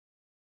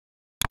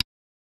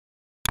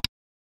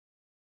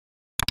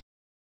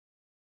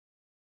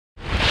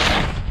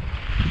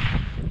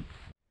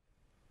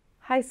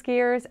Hi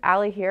skiers,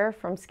 Allie here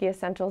from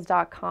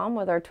Skiessentials.com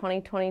with our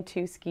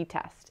 2022 ski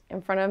test.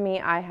 In front of me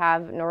I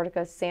have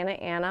Nordica's Santa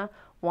Ana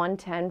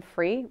 110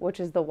 Free, which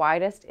is the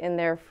widest in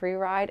their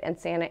Freeride and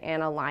Santa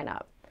Ana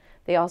lineup.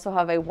 They also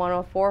have a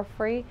 104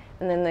 Free,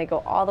 and then they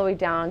go all the way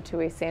down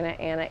to a Santa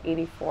Ana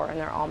 84 in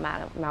their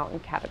all-mountain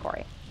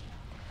category.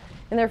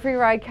 In their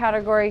Freeride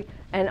category,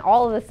 and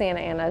all of the Santa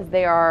Anas,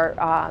 they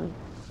are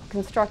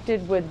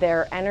constructed with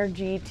their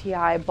Energy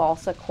TI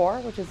balsa core,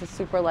 which is a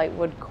super light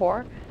wood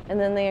core, and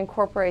then they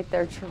incorporate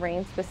their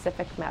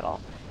terrain-specific metal.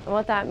 And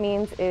what that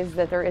means is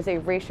that there is a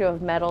ratio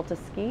of metal to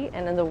ski,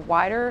 and then the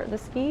wider the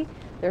ski,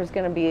 there's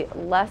going to be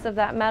less of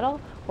that metal,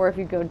 or if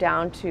you go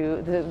down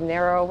to the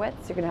narrow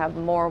widths, you're going to have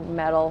more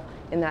metal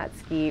in that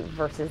ski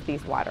versus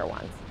these wider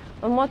ones.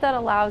 And what that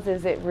allows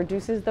is it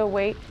reduces the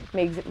weight,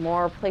 makes it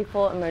more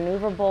playful and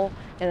maneuverable,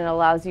 and it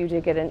allows you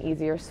to get an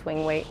easier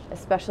swing weight,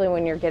 especially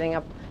when you're getting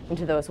up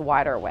into those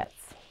wider widths.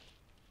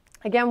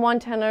 Again,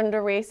 110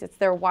 under waist, it's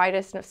their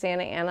widest of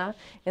Santa Ana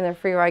in their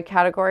freeride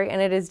category,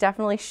 and it is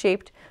definitely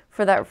shaped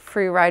for that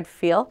freeride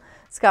feel.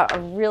 It's got a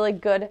really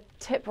good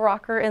tip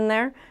rocker in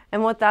there,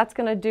 and what that's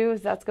going to do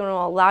is that's going to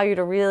allow you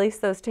to release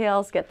those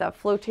tails, get that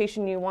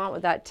flotation you want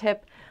with that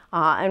tip,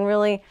 and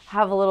really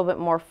have a little bit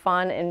more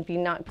fun and be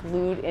not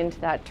glued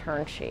into that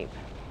turn shape.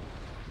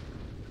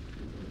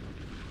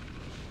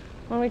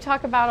 When we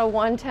talk about a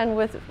 110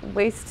 with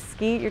waist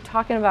ski, you're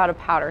talking about a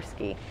powder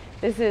ski.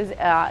 This is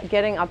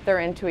getting up there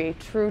into a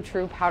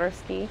true powder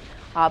ski,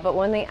 but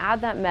when they add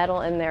that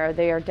metal in there,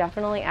 they are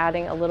definitely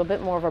adding a little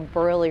bit more of a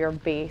burlier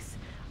base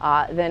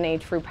than a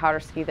true powder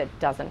ski that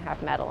doesn't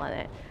have metal in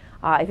it.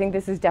 I think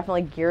this is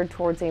definitely geared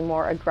towards a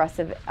more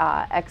aggressive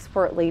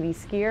expert lady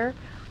skier.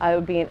 It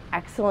would be an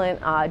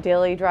excellent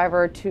daily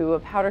driver to a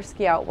powder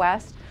ski out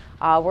west.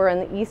 Where on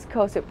the East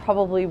Coast it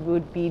probably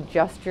would be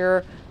just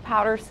your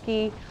powder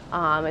ski.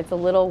 It's a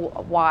little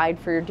wide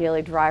for your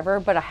daily driver,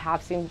 but I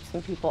have seen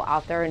some people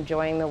out there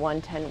enjoying the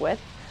 110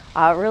 width.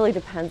 It really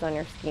depends on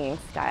your skiing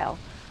style.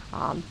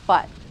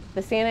 But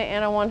the Santa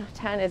Ana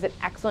 110 is an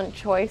excellent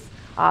choice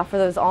for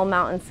those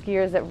all-mountain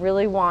skiers that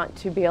really want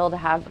to be able to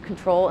have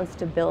control and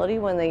stability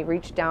when they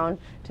reach down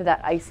to that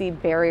icy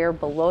barrier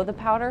below the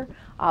powder,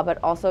 but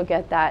also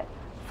get that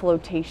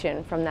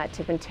flotation from that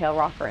tip and tail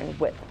rocker and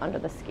width under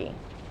the ski.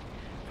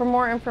 For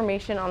more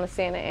information on the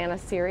Santa Ana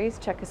series,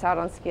 check us out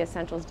on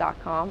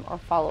Skiessentials.com or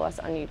follow us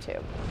on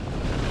YouTube.